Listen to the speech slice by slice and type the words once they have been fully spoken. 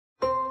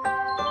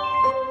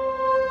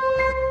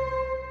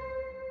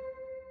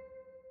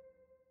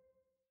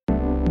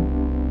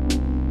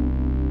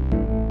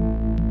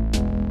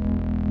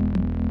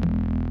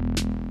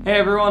Hey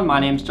everyone,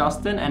 my name's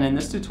Justin, and in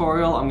this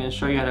tutorial I'm going to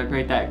show you how to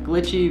create that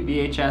glitchy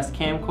VHS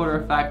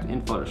camcorder effect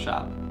in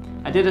Photoshop.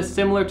 I did a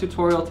similar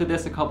tutorial to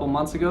this a couple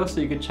months ago,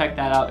 so you can check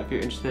that out if you're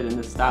interested in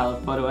this style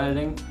of photo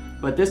editing.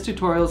 But this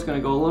tutorial is going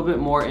to go a little bit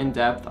more in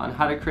depth on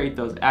how to create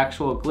those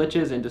actual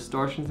glitches and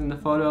distortions in the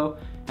photo,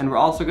 and we're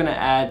also going to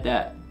add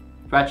that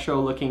retro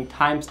looking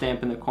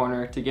timestamp in the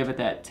corner to give it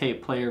that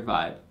tape player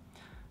vibe.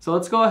 So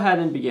let's go ahead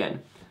and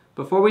begin.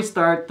 Before we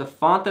start, the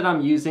font that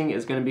I'm using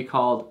is going to be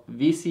called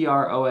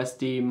VCR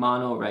OSD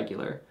Mono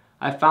Regular.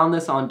 I found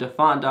this on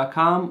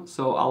dafont.com,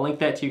 so I'll link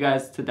that to you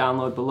guys to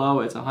download below.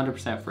 It's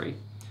 100% free.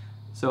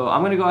 So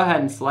I'm going to go ahead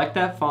and select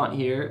that font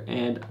here,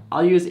 and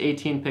I'll use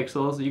 18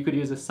 pixels. You could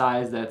use a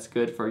size that's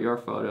good for your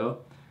photo.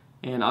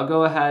 And I'll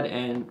go ahead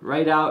and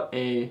write out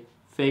a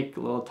fake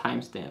little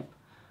timestamp.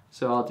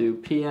 So I'll do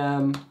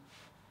PM,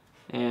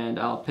 and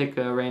I'll pick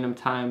a random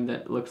time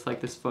that looks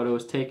like this photo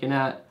was taken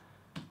at.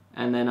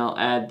 And then I'll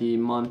add the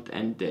month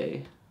and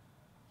day.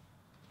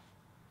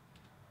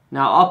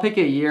 Now I'll pick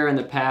a year in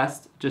the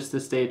past just to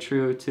stay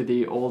true to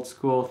the old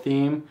school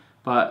theme,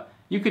 but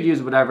you could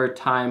use whatever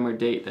time or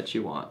date that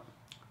you want.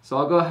 So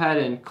I'll go ahead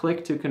and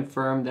click to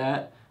confirm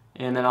that,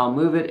 and then I'll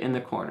move it in the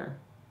corner.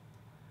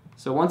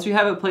 So once you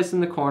have it placed in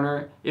the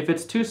corner, if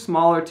it's too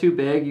small or too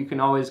big, you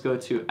can always go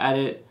to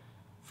Edit,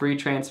 Free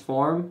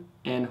Transform,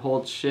 and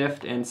hold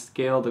Shift and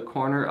scale the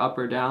corner up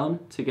or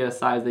down to get a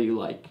size that you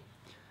like.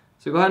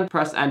 So go ahead and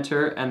press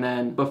enter, and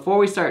then before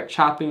we start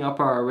chopping up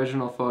our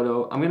original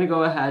photo, I'm going to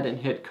go ahead and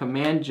hit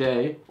Command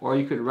J, or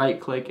you could right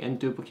click and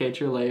duplicate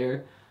your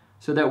layer,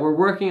 so that we're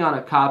working on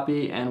a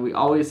copy and we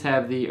always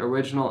have the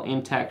original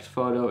intact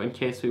photo in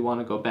case we want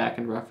to go back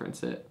and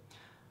reference it.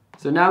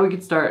 So now we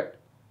can start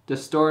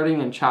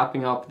distorting and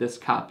chopping up this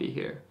copy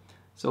here.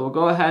 So we'll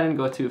go ahead and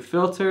go to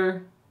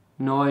Filter,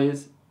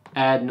 Noise,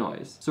 Add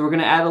Noise. So we're going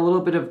to add a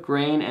little bit of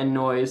grain and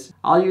noise.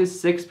 I'll use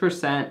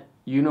 6%.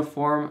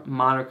 Uniform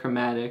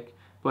monochromatic,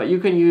 but you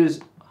can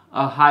use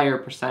a higher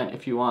percent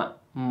if you want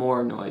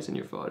more noise in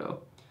your photo.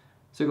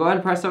 So go ahead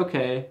and press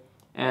OK,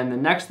 and the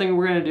next thing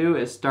we're going to do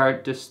is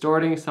start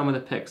distorting some of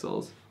the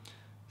pixels.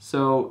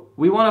 So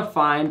we want to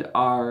find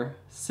our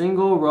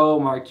single row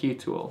marquee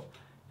tool,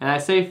 and I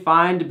say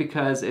find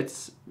because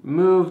it's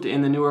moved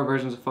in the newer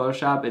versions of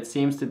Photoshop. It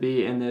seems to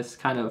be in this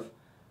kind of ...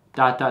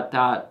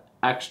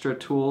 extra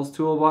tools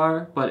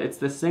toolbar, but it's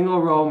the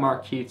single row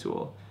marquee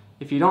tool.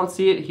 If you don't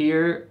see it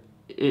here,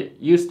 it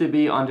used to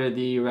be under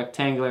the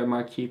rectangular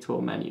marquee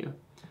tool menu.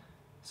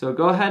 So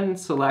go ahead and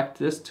select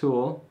this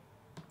tool,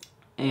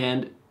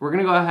 and we're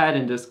going to go ahead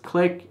and just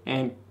click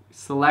and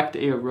select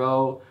a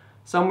row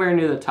somewhere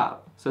near the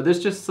top. So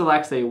this just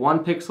selects a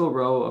 1 pixel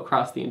row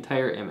across the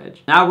entire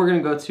image. Now we're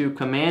going to go to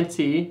Command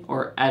T,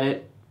 or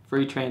Edit,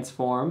 Free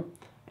Transform,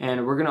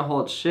 and we're going to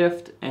hold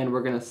Shift and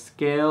we're going to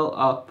scale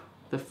up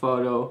the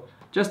photo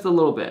just a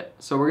little bit.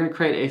 So we're going to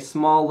create a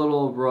small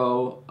little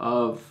row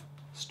of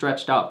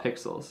stretched out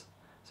pixels.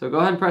 So go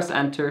ahead and press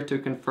enter to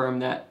confirm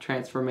that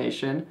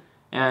transformation,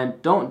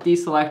 and don't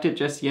deselect it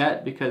just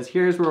yet because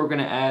here's where we're going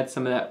to add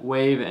some of that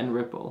wave and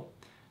ripple.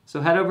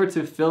 So head over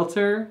to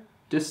Filter,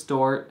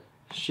 Distort,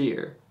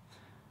 Shear.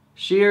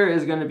 Shear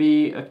is going to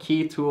be a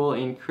key tool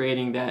in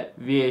creating that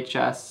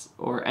VHS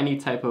or any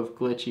type of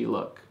glitchy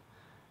look.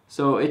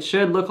 So it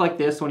should look like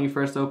this when you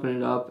first open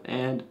it up,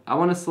 and I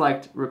want to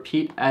select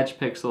Repeat Edge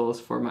Pixels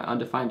for my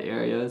undefined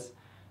areas,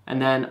 and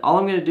then all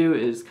I'm going to do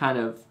is kind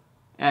of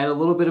add a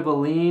little bit of a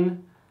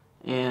lean,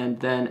 and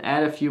then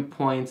add a few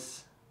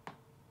points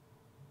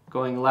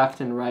going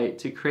left and right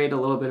to create a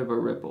little bit of a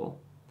ripple.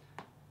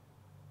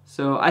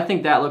 So I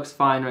think that looks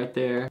fine right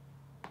there.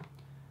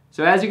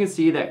 So as you can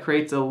see, that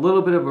creates a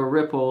little bit of a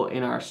ripple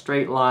in our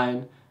straight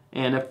line,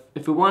 and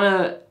if we want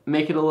to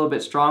make it a little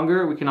bit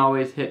stronger, we can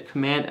always hit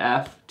Command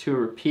F to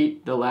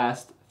repeat the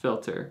last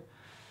filter.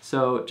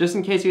 So just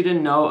in case you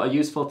didn't know, a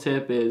useful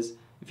tip is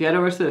if you head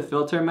over to the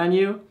filter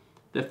menu,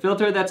 the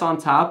filter that's on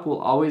top will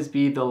always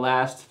be the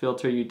last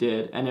filter you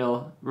did, and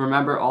it'll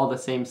remember all the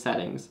same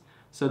settings.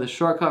 So the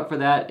shortcut for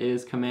that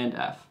is Command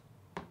F.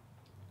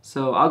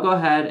 So I'll go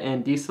ahead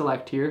and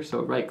deselect here,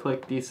 so right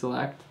click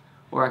deselect,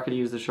 or I could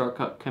use the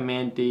shortcut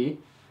Command D.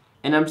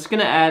 And I'm just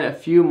going to add a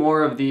few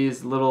more of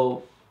these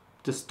little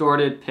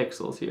distorted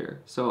pixels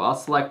here. So I'll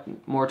select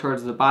more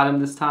towards the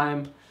bottom this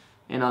time,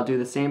 and I'll do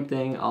the same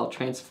thing. I'll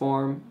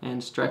transform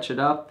and stretch it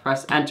up,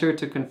 press enter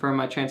to confirm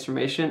my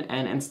transformation,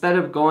 and instead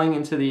of going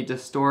into the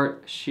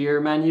distort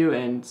shear menu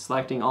and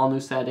selecting all new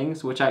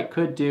settings, which I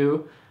could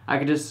do, I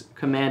could just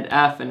Command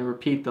F and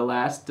repeat the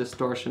last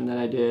distortion that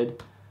I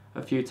did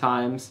a few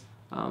times,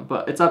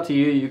 but it's up to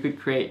you. You could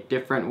create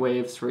different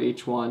waves for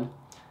each one.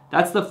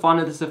 That's the fun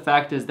of this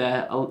effect, is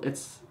that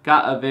it's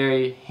got a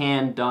very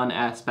hand-done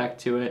aspect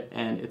to it,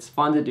 and it's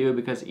fun to do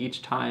because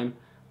each time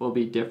will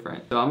be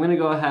different. So I'm going to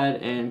go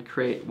ahead and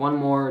create one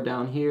more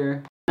down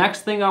here.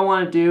 Next thing I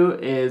want to do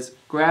is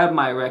grab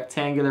my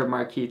rectangular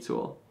marquee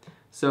tool.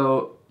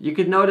 So you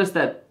could notice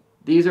that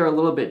these are a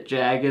little bit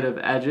jagged of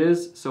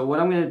edges. So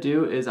what I'm going to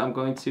do is I'm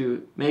going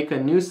to make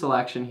a new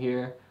selection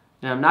here,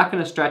 and I'm not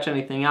going to stretch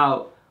anything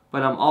out,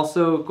 but I'm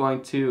also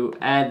going to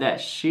add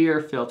that shear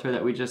filter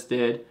that we just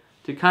did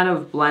to kind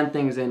of blend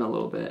things in a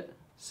little bit.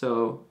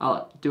 So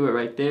I'll do it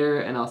right there,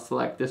 and I'll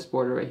select this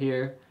border right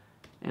here,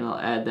 and I'll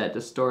add that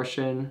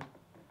distortion,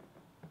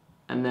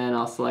 and then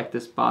I'll select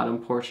this bottom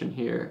portion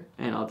here,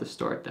 and I'll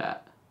distort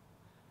that.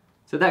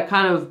 So that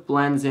kind of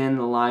blends in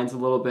the lines a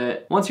little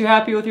bit. Once you're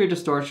happy with your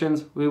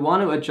distortions, we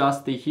want to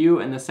adjust the hue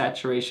and the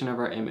saturation of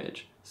our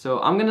image. So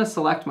I'm going to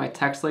select my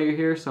text layer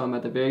here, so I'm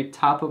at the very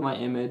top of my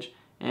image,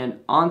 and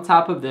on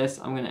top of this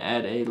I'm going to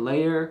add a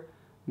layer,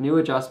 new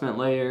adjustment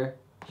layer,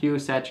 Hue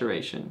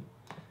Saturation.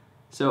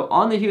 So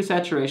on the Hue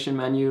Saturation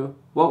menu,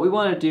 what we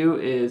want to do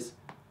is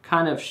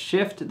kind of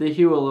shift the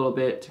hue a little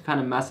bit to kind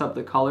of mess up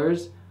the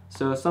colors.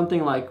 So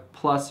something like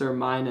plus or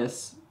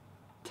minus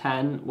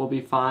 10 will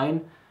be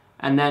fine.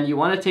 And then you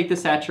want to take the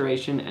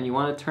saturation and you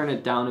want to turn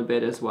it down a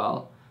bit as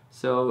well.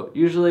 So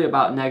usually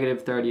about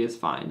 -30 is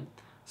fine.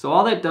 So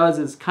all that does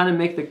is kind of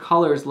make the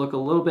colors look a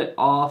little bit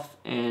off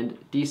and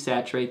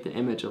desaturate the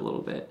image a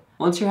little bit.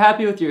 Once you're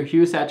happy with your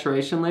hue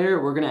saturation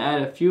layer, we're going to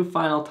add a few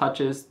final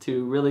touches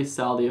to really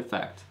sell the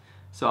effect.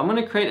 So I'm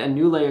going to create a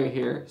new layer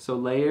here. So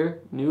layer,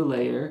 new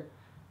layer.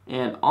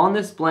 And on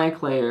this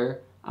blank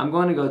layer, I'm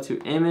going to go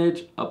to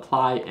image,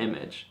 apply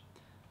image.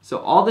 So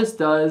all this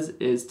does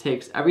is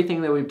takes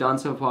everything that we've done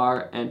so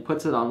far and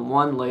puts it on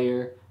one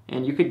layer,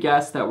 and you could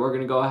guess that we're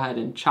going to go ahead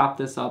and chop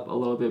this up a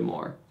little bit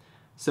more.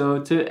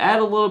 So to add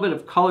a little bit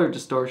of color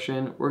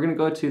distortion, we're going to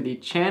go to the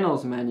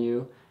channels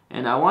menu,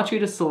 and I want you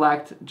to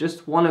select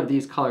just one of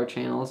these color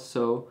channels.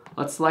 So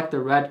let's select the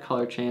red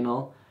color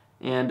channel,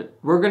 and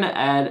we're going to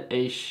add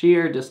a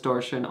shear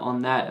distortion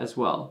on that as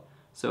well.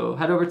 So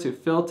head over to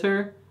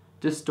filter,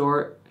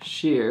 distort,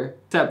 shear,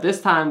 except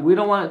this time we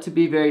don't want it to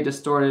be very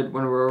distorted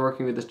when we're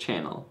working with this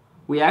channel.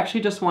 We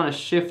actually just want to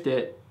shift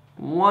it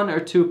 1 or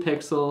 2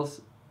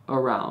 pixels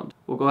around.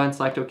 We'll go ahead and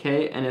select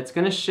OK, and it's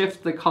going to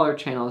shift the color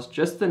channels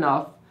just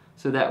enough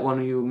so that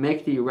when you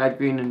make the red,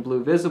 green, and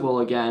blue visible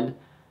again,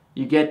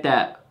 you get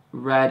that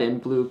red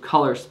and blue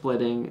color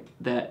splitting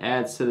that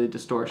adds to the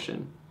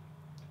distortion.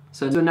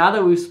 So now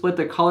that we've split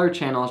the color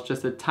channels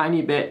just a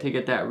tiny bit to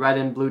get that red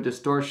and blue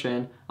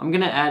distortion, I'm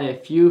going to add a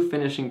few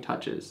finishing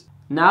touches.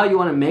 Now you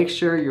want to make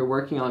sure you're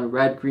working on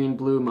red, green,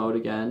 blue mode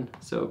again.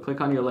 So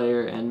click on your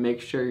layer and make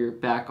sure you're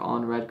back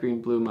on red,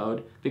 green, blue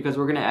mode, because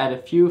we're going to add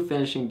a few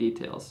finishing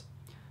details.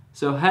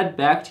 So head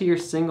back to your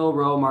single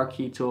row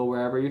marquee tool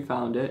wherever you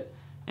found it,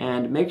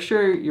 and make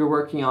sure you're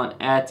working on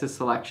add to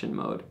selection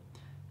mode.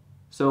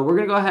 So we're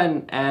going to go ahead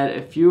and add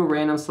a few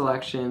random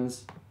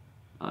selections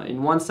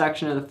in one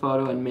section of the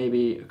photo and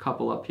maybe a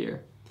couple up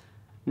here.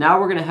 Now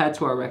we're going to head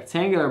to our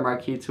rectangular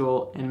marquee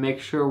tool and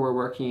make sure we're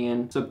working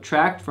in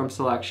subtract from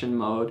selection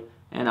mode,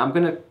 and I'm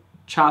going to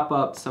chop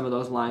up some of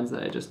those lines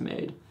that I just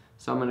made.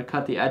 So I'm going to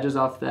cut the edges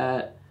off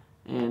that,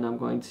 and I'm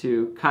going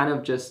to kind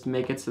of just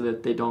make it so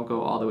that they don't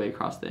go all the way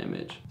across the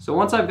image. So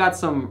once I've got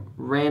some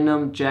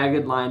random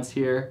jagged lines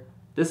here,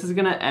 this is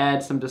going to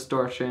add some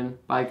distortion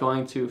by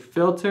going to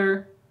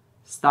filter,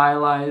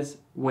 stylize,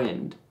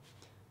 wind.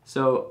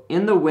 So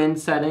in the wind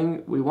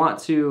setting, we want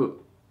to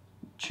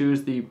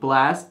choose the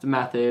blast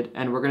method,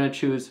 and we're going to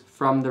choose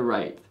from the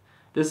right.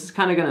 This is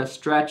kind of going to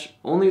stretch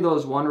only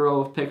those 1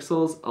 row of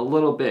pixels a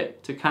little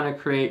bit to kind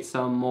of create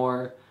some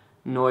more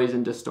noise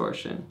and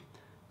distortion.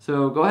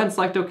 So go ahead and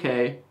select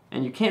OK,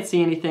 and you can't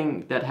see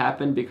anything that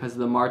happened because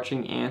the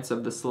marching ants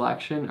of the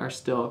selection are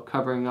still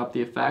covering up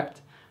the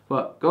effect.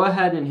 But go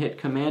ahead and hit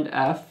Command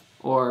F,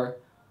 or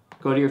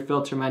go to your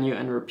filter menu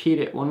and repeat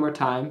it one more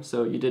time,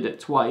 so you did it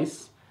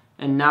twice.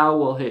 And now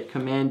we'll hit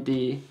Command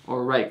D,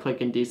 or right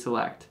click and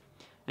deselect.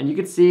 And you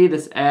can see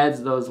this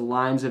adds those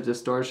lines of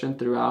distortion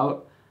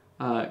throughout,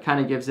 kind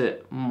of gives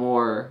it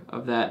more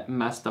of that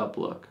messed up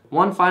look.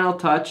 One final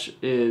touch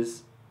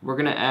is we're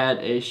going to add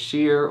a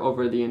shear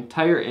over the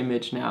entire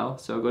image now.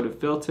 So go to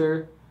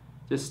filter,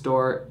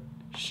 distort,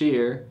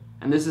 shear,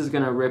 and this is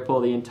going to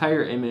ripple the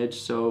entire image,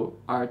 so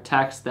our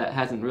text that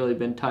hasn't really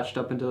been touched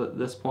up until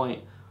this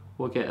point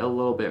will get a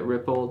little bit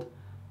rippled.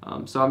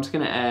 So I'm just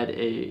going to add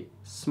a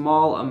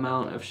small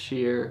amount of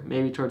shear,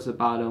 maybe towards the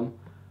bottom.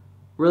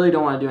 Really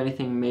don't want to do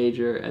anything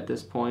major at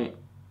this point.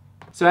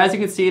 So as you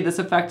can see, this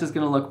effect is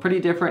going to look pretty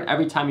different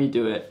every time you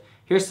do it.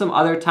 Here's some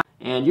other time,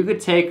 and you could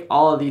take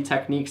all of the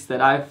techniques that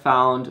I've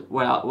found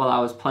while I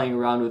was playing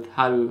around with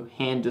how to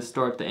hand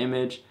distort the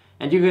image,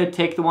 and you could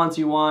take the ones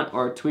you want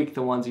or tweak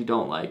the ones you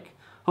don't like.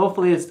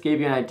 Hopefully this gave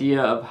you an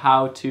idea of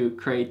how to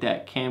create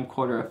that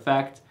camcorder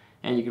effect,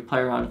 and you can play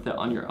around with it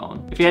on your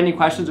own. If you had any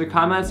questions or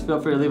comments,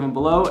 feel free to leave them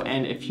below,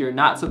 and if you're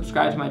not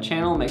subscribed to my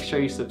channel, make sure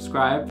you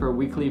subscribe for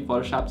weekly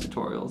Photoshop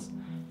tutorials.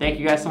 Thank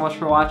you guys so much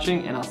for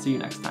watching, and I'll see you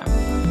next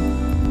time.